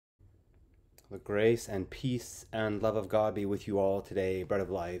The grace and peace and love of God be with you all today, Bread of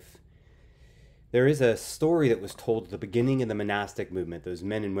Life. There is a story that was told at the beginning of the monastic movement, those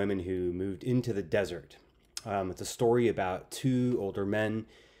men and women who moved into the desert. It's a story about two older men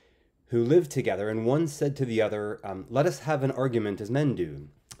who lived together, and one said to the other, let us have an argument as men do.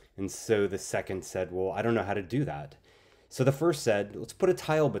 And so the second said, well, I don't know how to do that. So the first said, let's put a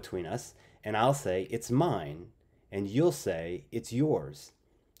tile between us, and I'll say, it's mine, and you'll say, it's yours.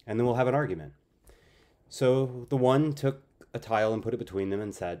 And then we'll have an argument. So the one took a tile and put it between them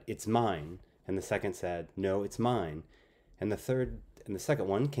and said, it's mine. And the second said, no, it's mine. And the second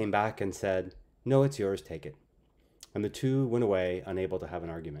one came back and said, no, it's yours, take it. And the two went away, unable to have an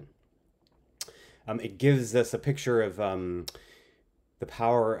argument. It gives us a picture of the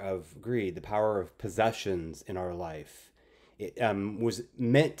power of greed, the power of possessions in our life. It was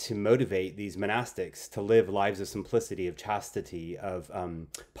meant to motivate these monastics to live lives of simplicity, of chastity, of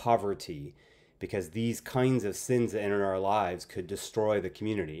poverty, because these kinds of sins that enter our lives could destroy the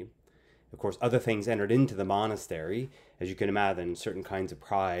community. Of course, other things entered into the monastery, as you can imagine, certain kinds of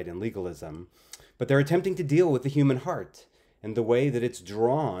pride and legalism. But they're attempting to deal with the human heart and the way that it's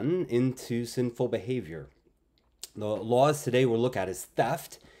drawn into sinful behavior. The laws today we'll look at is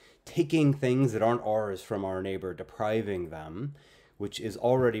theft, taking things that aren't ours from our neighbor, depriving them, which is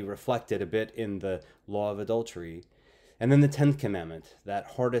already reflected a bit in the law of adultery. And then the 10th commandment, that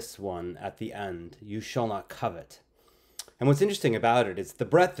hardest one at the end, you shall not covet. And what's interesting about it is the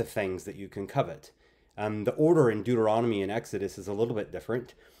breadth of things that you can covet. The order in Deuteronomy and Exodus is a little bit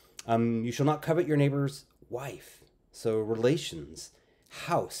different. You shall not covet your neighbor's wife. So relations,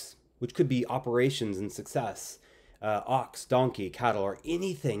 house, which could be operations and success, ox, donkey, cattle, or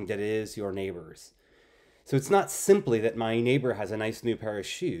anything that is your neighbor's. So it's not simply that my neighbor has a nice new pair of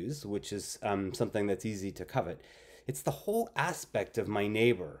shoes, which is something that's easy to covet. It's the whole aspect of my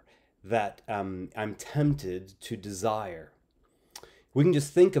neighbor that I'm tempted to desire. We can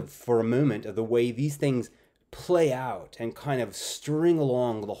just think of for a moment of the way these things play out and kind of string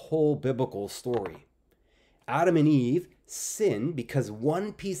along the whole biblical story. Adam and Eve sin because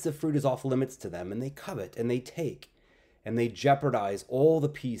one piece of fruit is off limits to them, and they covet and they take, and they jeopardize all the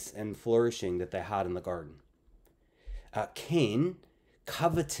peace and flourishing that they had in the garden. Cain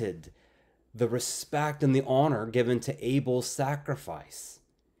coveted the respect and the honor given to Abel's sacrifice,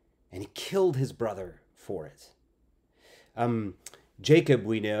 and he killed his brother for it. Jacob,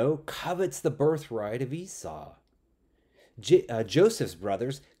 we know, covets the birthright of Esau. Joseph's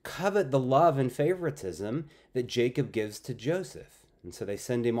brothers covet the love and favoritism that Jacob gives to Joseph, and so they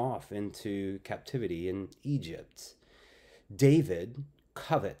send him off into captivity in Egypt. David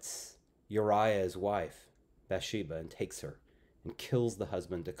covets Uriah's wife, Bathsheba, and takes her and kills the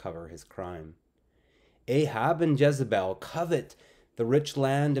husband to cover his crime. Ahab and Jezebel covet the rich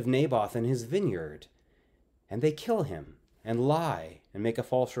land of Naboth and his vineyard, and they kill him and lie and make a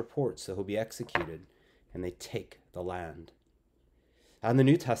false report so he'll be executed, and they take the land. In the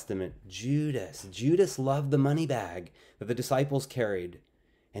New Testament, Judas loved the money bag that the disciples carried,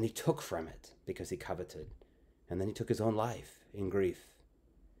 and he took from it because he coveted, and then he took his own life in grief.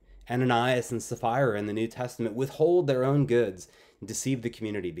 Ananias and Sapphira in the New Testament withhold their own goods and deceive the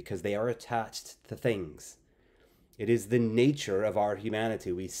community because they are attached to things. It is the nature of our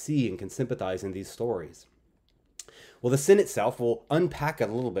humanity. We see and can sympathize in these stories. Well, the sin itself, we'll unpack it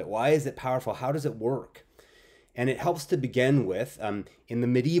a little bit. Why is it powerful? How does it work? And it helps to begin with, in the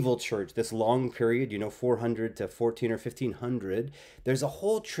medieval church, this long period, 400 to 14 or 1500, there's a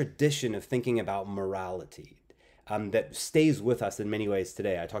whole tradition of thinking about morality that stays with us in many ways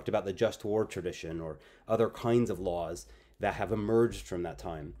today. I talked about the just war tradition or other kinds of laws that have emerged from that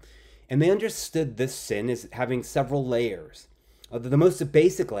time. And they understood this sin as having several layers. The most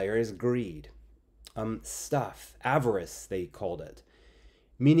basic layer is greed, stuff, avarice, they called it,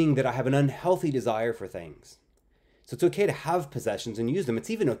 meaning that I have an unhealthy desire for things. So it's okay to have possessions and use them. It's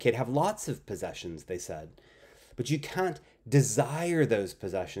even okay to have lots of possessions, they said. But you can't desire those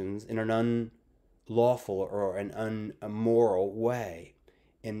possessions in an unlawful or an immoral way,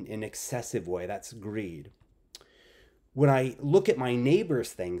 in an excessive way. That's greed. When I look at my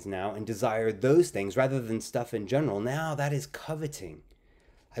neighbor's things now and desire those things rather than stuff in general, now that is coveting.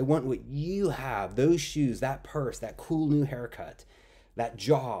 I want what you have, those shoes, that purse, that cool new haircut, that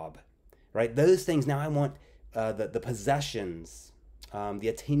job, right? Those things, now I want the possessions, the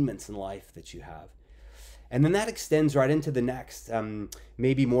attainments in life that you have. And then that extends right into the next,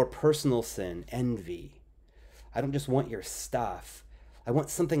 maybe more personal sin, envy. I don't just want your stuff. I want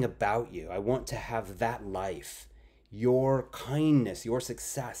something about you. I want to have that life, your kindness, your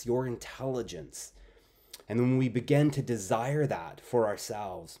success, your intelligence. And when we begin to desire that for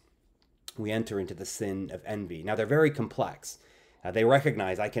ourselves, we enter into the sin of envy. Now, they're very complex. They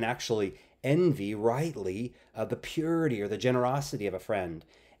recognize I can actually envy rightly the purity or the generosity of a friend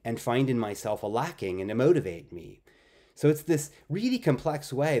and find in myself a lacking and to motivate me. So it's this really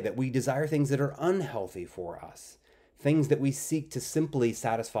complex way that we desire things that are unhealthy for us, things that we seek to simply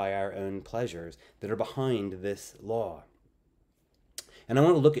satisfy our own pleasures that are behind this law. And I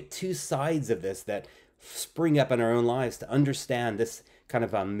want to look at two sides of this that spring up in our own lives to understand this kind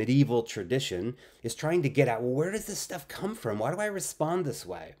of a medieval tradition is trying to get at, well, where does this stuff come from? Why do I respond this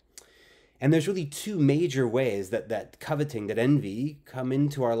way? And there's really two major ways that coveting, that envy come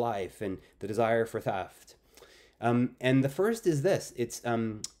into our life, and the desire for theft. And the first is this, it's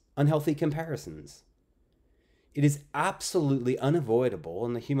unhealthy comparisons. It is absolutely unavoidable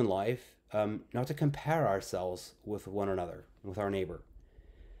in the human life not to compare ourselves with one another, with our neighbor.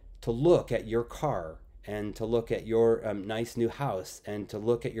 To look at your car and to look at your nice new house and to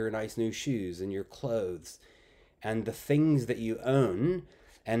look at your nice new shoes and your clothes and the things that you own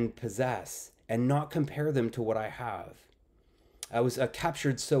and possess and not compare them to what I have. I was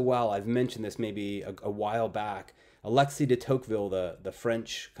captured so well, I've mentioned this maybe a while back, Alexis de Tocqueville, the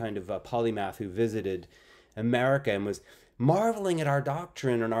French kind of polymath who visited America and was marveling at our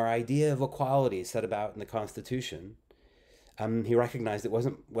doctrine and our idea of equality set about in the Constitution. He recognized it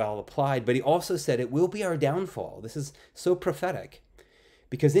wasn't well applied, but he also said it will be our downfall. This is so prophetic,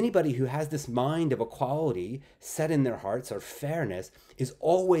 because anybody who has this mind of equality set in their hearts or fairness is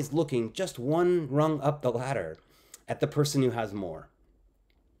always looking just one rung up the ladder at the person who has more.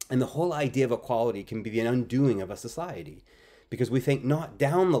 And the whole idea of equality can be the undoing of a society, because we think not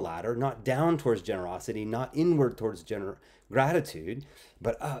down the ladder, not down towards generosity, not inward towards gratitude,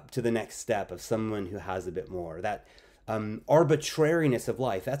 but up to the next step of someone who has a bit more. That arbitrariness of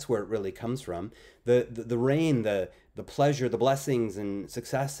life, that's where it really comes from. The rain, the pleasure, the blessings and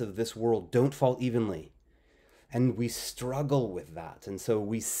success of this world don't fall evenly. And we struggle with that. And so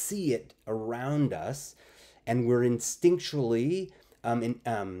we see it around us, and we're instinctually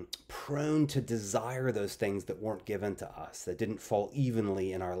prone to desire those things that weren't given to us, that didn't fall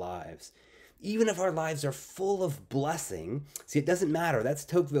evenly in our lives. Even if our lives are full of blessing, see, it doesn't matter. That's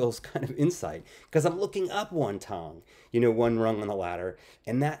Tocqueville's kind of insight, because I'm looking up one tongue, one rung on the ladder,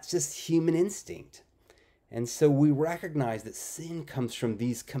 and that's just human instinct. And so we recognize that sin comes from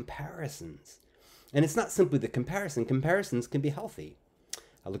these comparisons. And it's not simply the comparison. Comparisons can be healthy.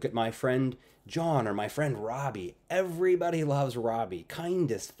 I look at my friend John or my friend Robbie. Everybody loves Robbie,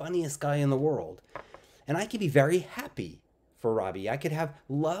 kindest, funniest guy in the world. And I could be very happy for Robbie. I could have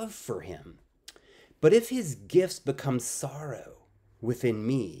love for him. But if his gifts become sorrow within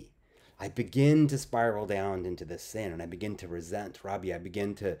me, I begin to spiral down into this sin, and I begin to resent Robbie. I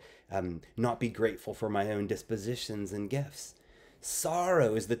begin to not be grateful for my own dispositions and gifts.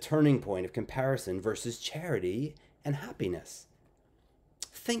 Sorrow is the turning point of comparison versus charity and happiness.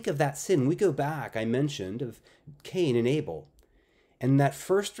 Think of that sin. We go back, I mentioned, of Cain and Abel. And that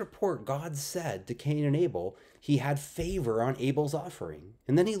first report, God said to Cain and Abel, he had favor on Abel's offering.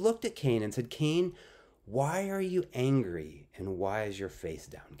 And then he looked at Cain and said, Cain, why are you angry, and why is your face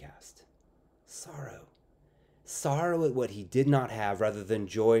downcast? Sorrow. Sorrow at what he did not have rather than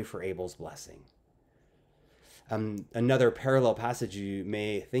joy for Abel's blessing. Another parallel passage you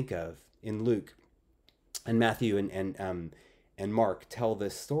may think of in Luke and Matthew and Mark tell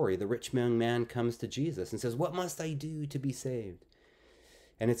this story. The rich young man comes to Jesus and says, what must I do to be saved?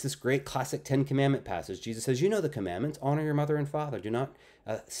 And it's this great classic 10 Commandment passage. Jesus says, you know the commandments, honor your mother and father, do not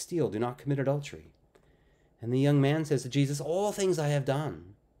steal, do not commit adultery. And the young man says to Jesus, all things I have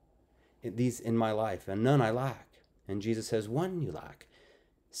done, these in my life, and none I lack. And Jesus says, one you lack.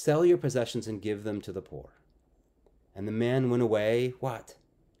 Sell your possessions and give them to the poor. And the man went away, what?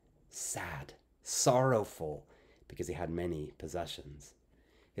 Sad, sorrowful, because he had many possessions.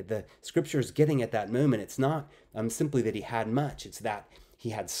 The scripture is getting at that moment. It's not simply that he had much. It's that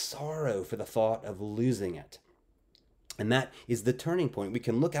he had sorrow for the thought of losing it. And that is the turning point. We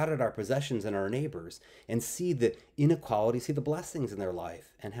can look out at our possessions and our neighbors and see the inequality, see the blessings in their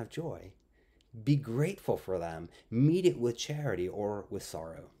life, and have joy. Be grateful for them. Meet it with charity or with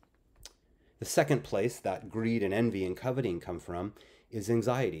sorrow. The second place that greed and envy and coveting come from is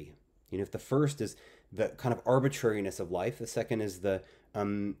anxiety. If the first is the kind of arbitrariness of life, the second is the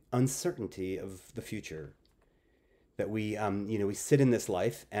uncertainty of the future. That we sit in this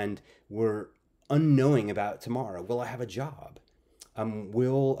life and we're unknowing about tomorrow. Will I have a job?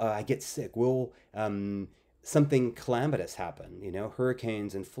 Will I get sick? Will something calamitous happen?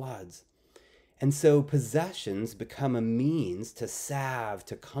 Hurricanes and floods. And so possessions become a means to salve,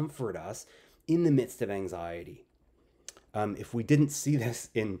 to comfort us in the midst of anxiety. If we didn't see this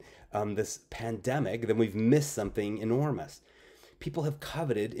in this pandemic, then we've missed something enormous. People have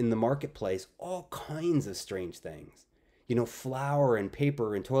coveted in the marketplace all kinds of strange things. You know, flour and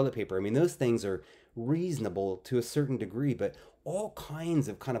paper and toilet paper. I mean, those things are reasonable to a certain degree, but all kinds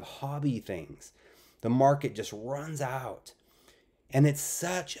of kind of hobby things. The market just runs out. And it's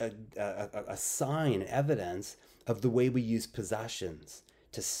such a sign, evidence of the way we use possessions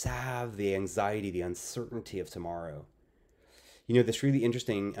to salve the anxiety, the uncertainty of tomorrow. You know, this really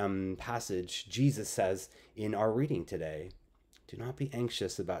interesting passage Jesus says in our reading today, do not be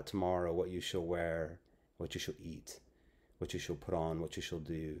anxious about tomorrow, what you shall wear, what you shall eat, what you shall put on, what you shall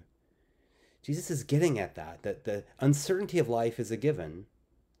do. Jesus is getting at that the uncertainty of life is a given.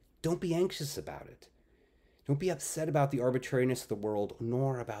 Don't be anxious about it. Don't be upset about the arbitrariness of the world,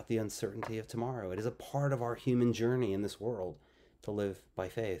 nor about the uncertainty of tomorrow. It is a part of our human journey in this world to live by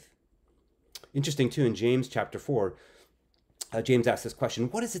faith. Interesting, too, in James chapter 4, James asks this question,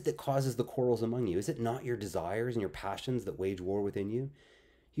 what is it that causes the quarrels among you? Is it not your desires and your passions that wage war within you?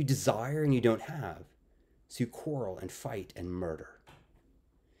 You desire and you don't have, so you quarrel and fight and murder.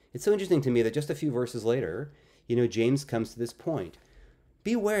 It's so interesting to me that just a few verses later, you know, James comes to this point.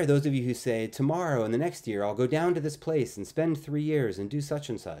 Beware those of you who say, tomorrow and the next year I'll go down to this place and spend 3 years and do such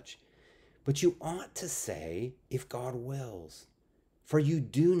and such. But you ought to say, if God wills, for you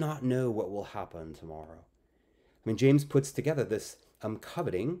do not know what will happen tomorrow. I mean, James puts together this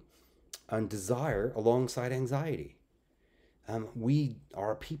coveting and desire alongside anxiety. We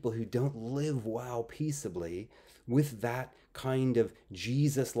are people who don't live well peaceably with that kind of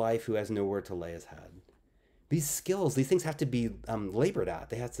Jesus life who has nowhere to lay his head. These skills, these things have to be labored at.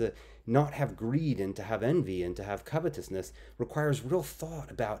 They have to not have greed, and to have envy and to have covetousness requires real thought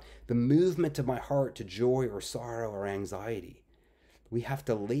about the movement of my heart to joy or sorrow or anxiety. We have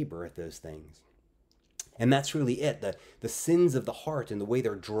to labor at those things. And that's really it. The sins of the heart and the way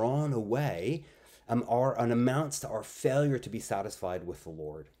they're drawn away are an amounts to our failure to be satisfied with the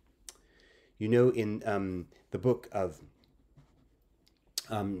Lord. You know, in the book of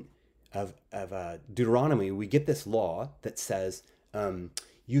Deuteronomy, we get this law that says,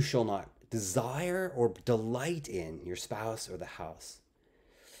 you shall not desire or delight in your spouse or the house.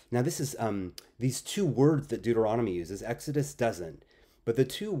 Now, this is these two words that Deuteronomy uses. Exodus doesn't. But the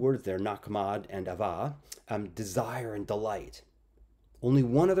two words there, nachmad and avah, desire and delight. Only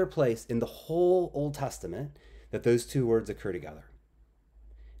one other place in the whole Old Testament that those two words occur together.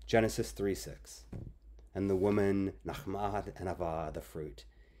 Genesis 3:6. And the woman, nachmad and avah, the fruit.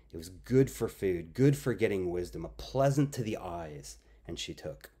 It was good for food, good for getting wisdom, a pleasant to the eyes, and she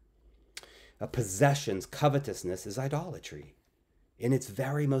took. A possessions, covetousness is idolatry in its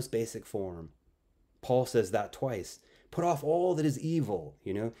very most basic form. Paul says that twice. Put off all that is evil,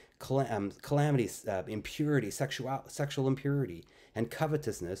 you know, calamity, impurity, sexual impurity, and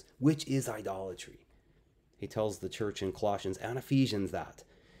covetousness, which is idolatry. He tells the church in Colossians and Ephesians that.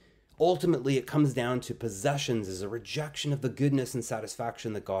 Ultimately, it comes down to possessions as a rejection of the goodness and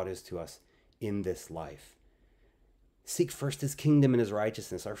satisfaction that God is to us in this life. Seek first his kingdom and his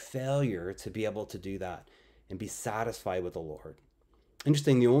righteousness, our failure to be able to do that and be satisfied with the Lord.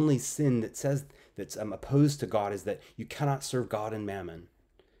 Interesting, the only sin that says that's opposed to God is that you cannot serve God and mammon.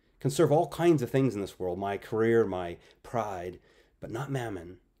 You can serve all kinds of things in this world, my career, my pride, but not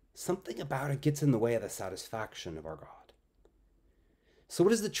mammon. Something about it gets in the way of the satisfaction of our God. So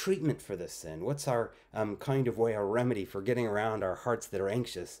what is the treatment for this sin? What's our kind of way, our remedy for getting around our hearts that are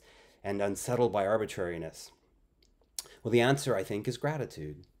anxious and unsettled by arbitrariness? Well, the answer, I think, is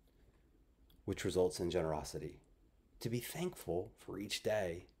gratitude, which results in generosity. To be thankful for each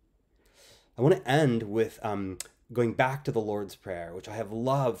day. I want to end with going back to the Lord's Prayer, which I have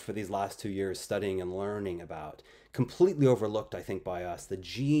loved for these last 2 years studying and learning about. Completely overlooked, I think, by us, the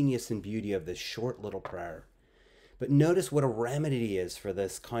genius and beauty of this short little prayer. But notice what a remedy is for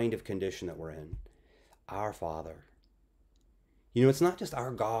this kind of condition that we're in. Our Father. You know, it's not just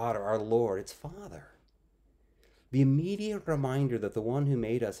our God or our Lord, it's Father. The immediate reminder that the one who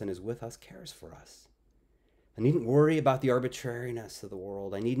made us and is with us cares for us. I needn't worry about the arbitrariness of the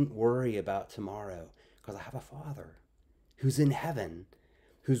world. I needn't worry about tomorrow because I have a Father who's in heaven,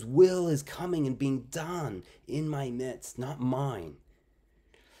 whose will is coming and being done in my midst, not mine.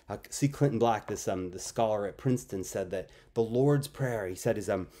 C. Clinton Black, this scholar at Princeton, said that the Lord's Prayer, he said,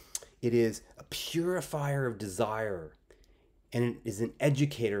 it is a purifier of desire and it is an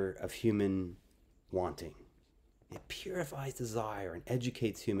educator of human wanting. It purifies desire and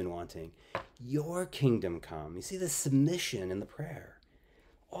educates human wanting. Your kingdom come. You see the submission in the prayer.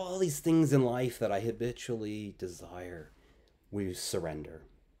 All these things in life that I habitually desire, we surrender.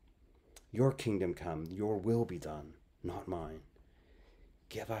 Your kingdom come. Your will be done. not mine.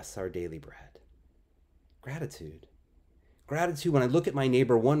 Give us our daily bread. Gratitude. Gratitude when I look at my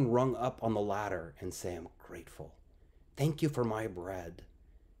neighbor one rung up on the ladder and say, I'm grateful. Thank you for my bread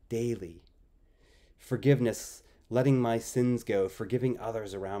daily. Forgiveness, letting my sins go, forgiving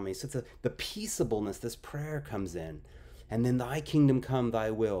others around me. So it's the peaceableness, this prayer comes in. And then thy kingdom come,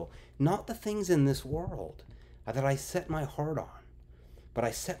 thy will. Not the things in this world that I set my heart on, but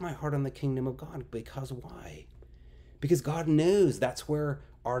I set my heart on the kingdom of God. Because why? Because God knows that's where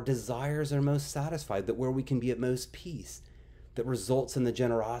our desires are most satisfied, that where we can be at most peace, that results in the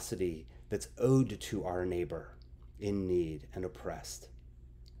generosity that's owed to our neighbor in need and oppressed.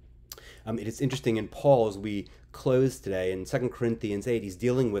 It is interesting in Paul, as we close today in 2 Corinthians 8, he's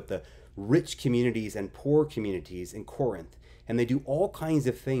dealing with the rich communities and poor communities in Corinth, and they do all kinds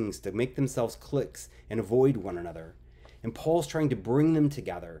of things to make themselves cliques and avoid one another. And Paul's trying to bring them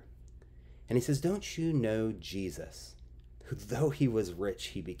together. And he says, don't you know Jesus, who though he was rich,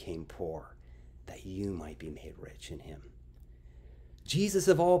 he became poor, that you might be made rich in him. Jesus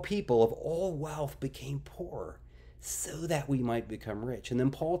of all people, of all wealth, became poor, so that we might become rich. And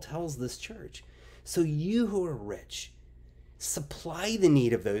then Paul tells this church, so you who are rich, supply the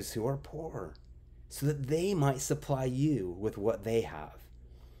need of those who are poor, so that they might supply you with what they have.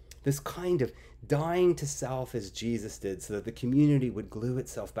 This kind of dying to self as Jesus did, so that the community would glue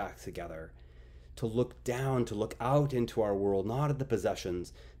itself back together, to look down, to look out into our world, not at the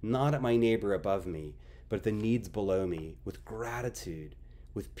possessions, not at my neighbor above me, but at the needs below me, with gratitude,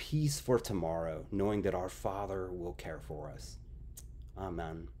 with peace for tomorrow, knowing that our Father will care for us.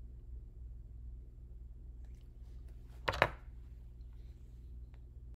 Amen.